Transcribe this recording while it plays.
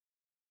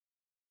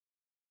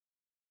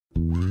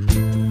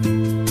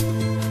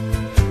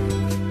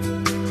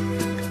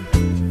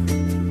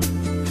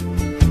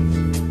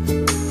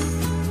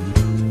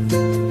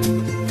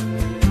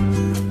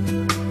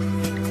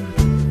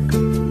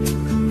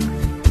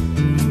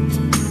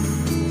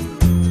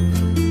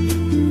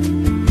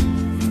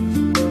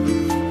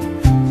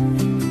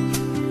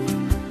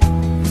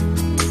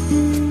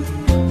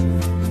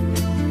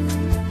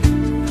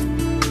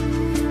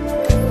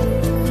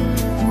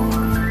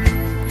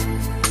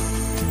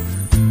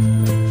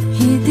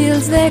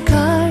deals the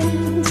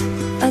cards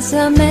as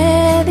a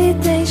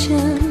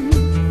meditation,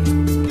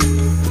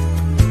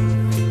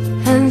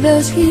 and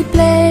those he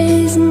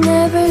plays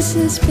never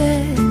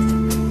suspect.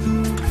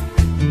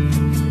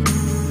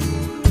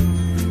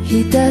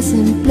 He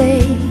doesn't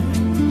play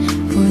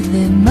for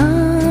the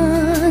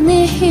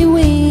money he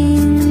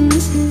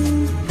wins.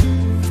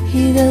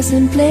 He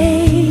doesn't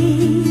play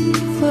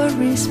for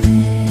respect.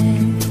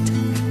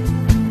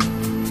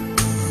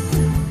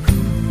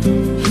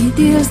 He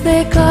deals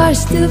the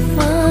cards to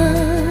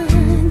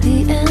find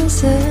the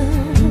answer,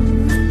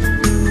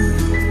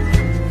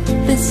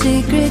 the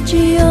secret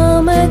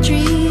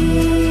geometry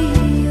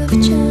of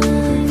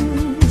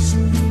chance,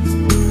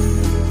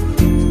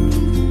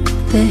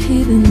 the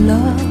hidden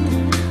law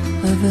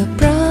of a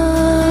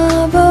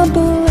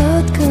probable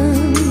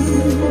outcome.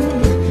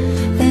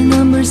 The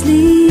numbers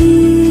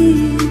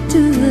lead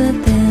to the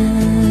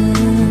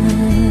dance.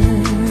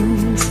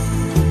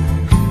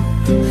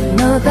 I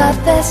know that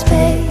the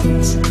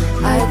spades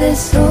are the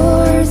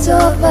swords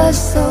of a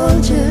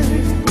soldier.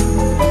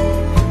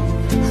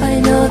 I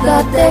know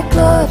that the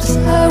clubs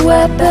are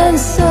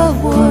weapons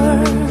of war.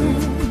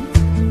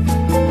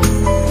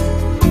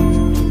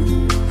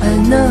 I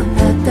know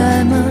that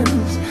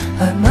diamonds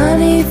are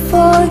money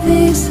for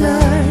this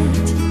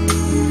art,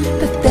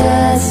 but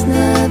that's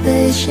not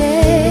the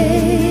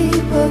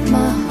shape of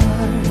my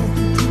heart.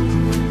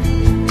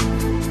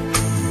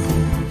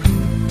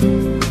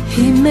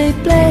 He may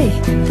play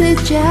the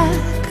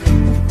jack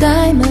of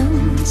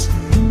diamonds,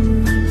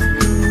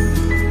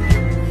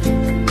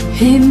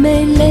 he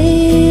may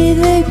lay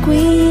the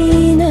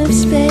queen of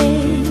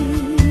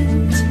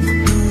spades,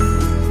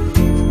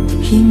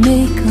 he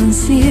may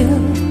conceal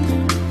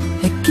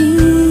a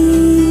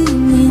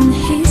king in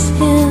his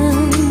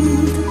hand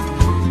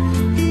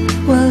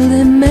while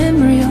the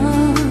memory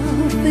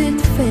of it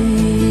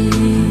fades.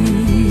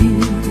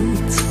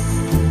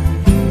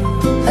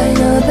 I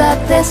know that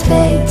the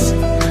spades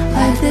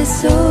are the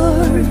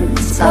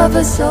swords of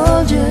a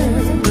soldier.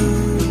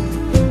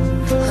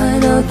 I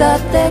know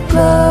that the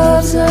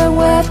clubs are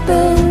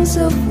weapons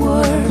of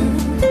war.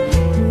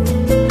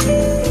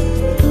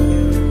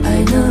 I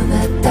know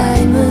that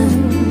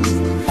diamonds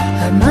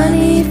are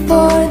money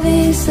for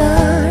this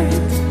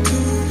art,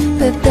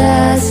 but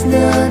that's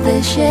not the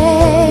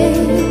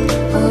shape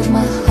of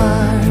my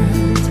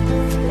heart.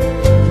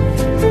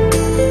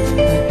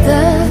 But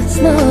that's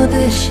not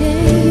the shape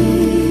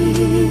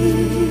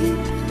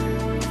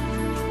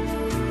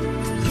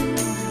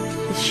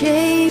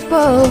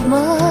of my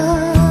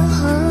heart.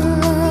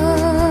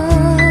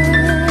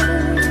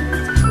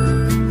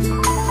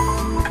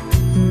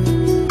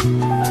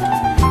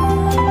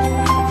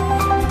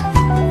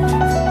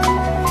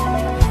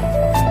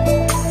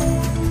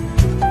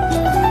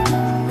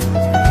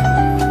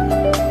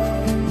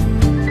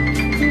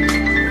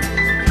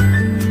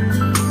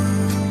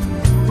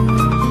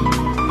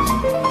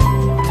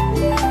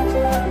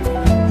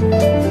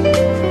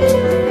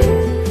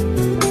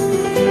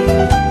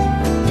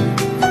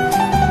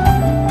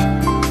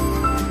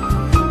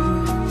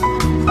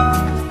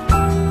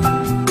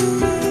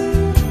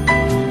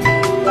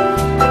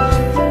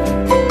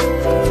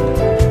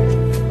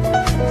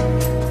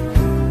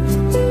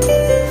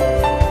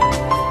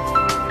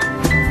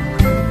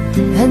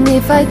 And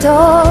if I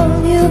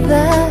told you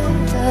that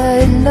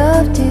I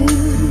loved you,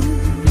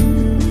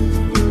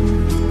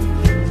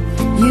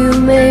 you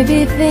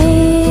maybe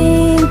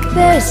think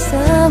there's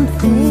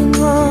something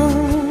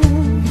wrong.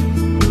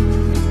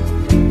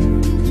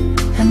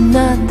 I'm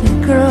not the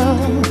girl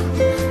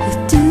with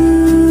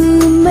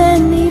too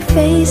many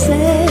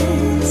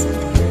faces.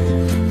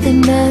 The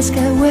mask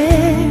I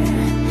wear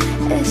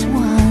is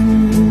one.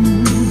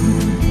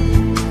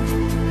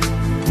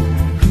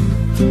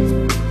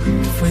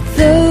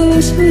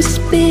 Those who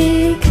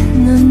speak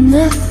know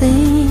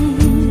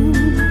nothing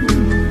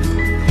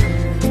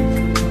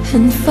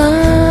and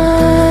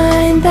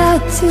find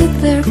out to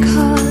their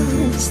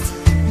cost,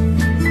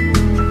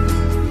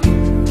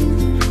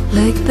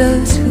 like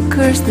those who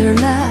curse their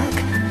luck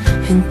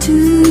in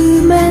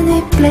too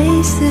many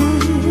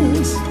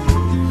places,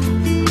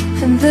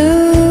 and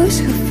those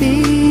who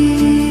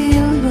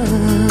feel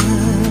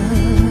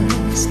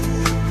lost.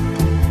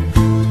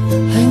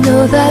 I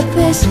know that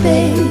the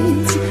spades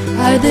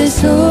are the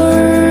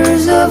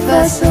swords of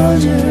a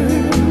soldier.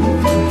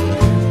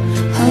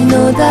 I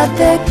know that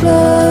the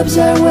clubs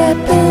are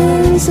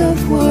weapons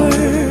of war.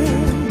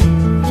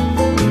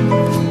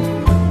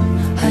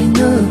 I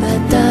know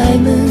that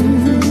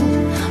diamonds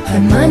are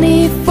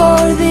money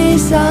for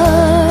this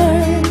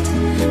art,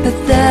 but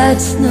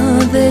that's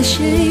not the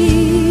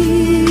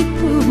shape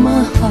of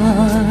my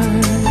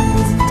heart.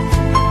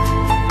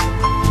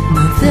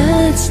 No,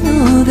 that's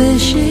not the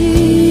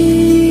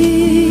shape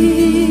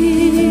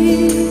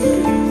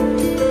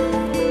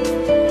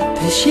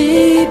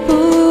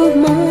of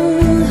my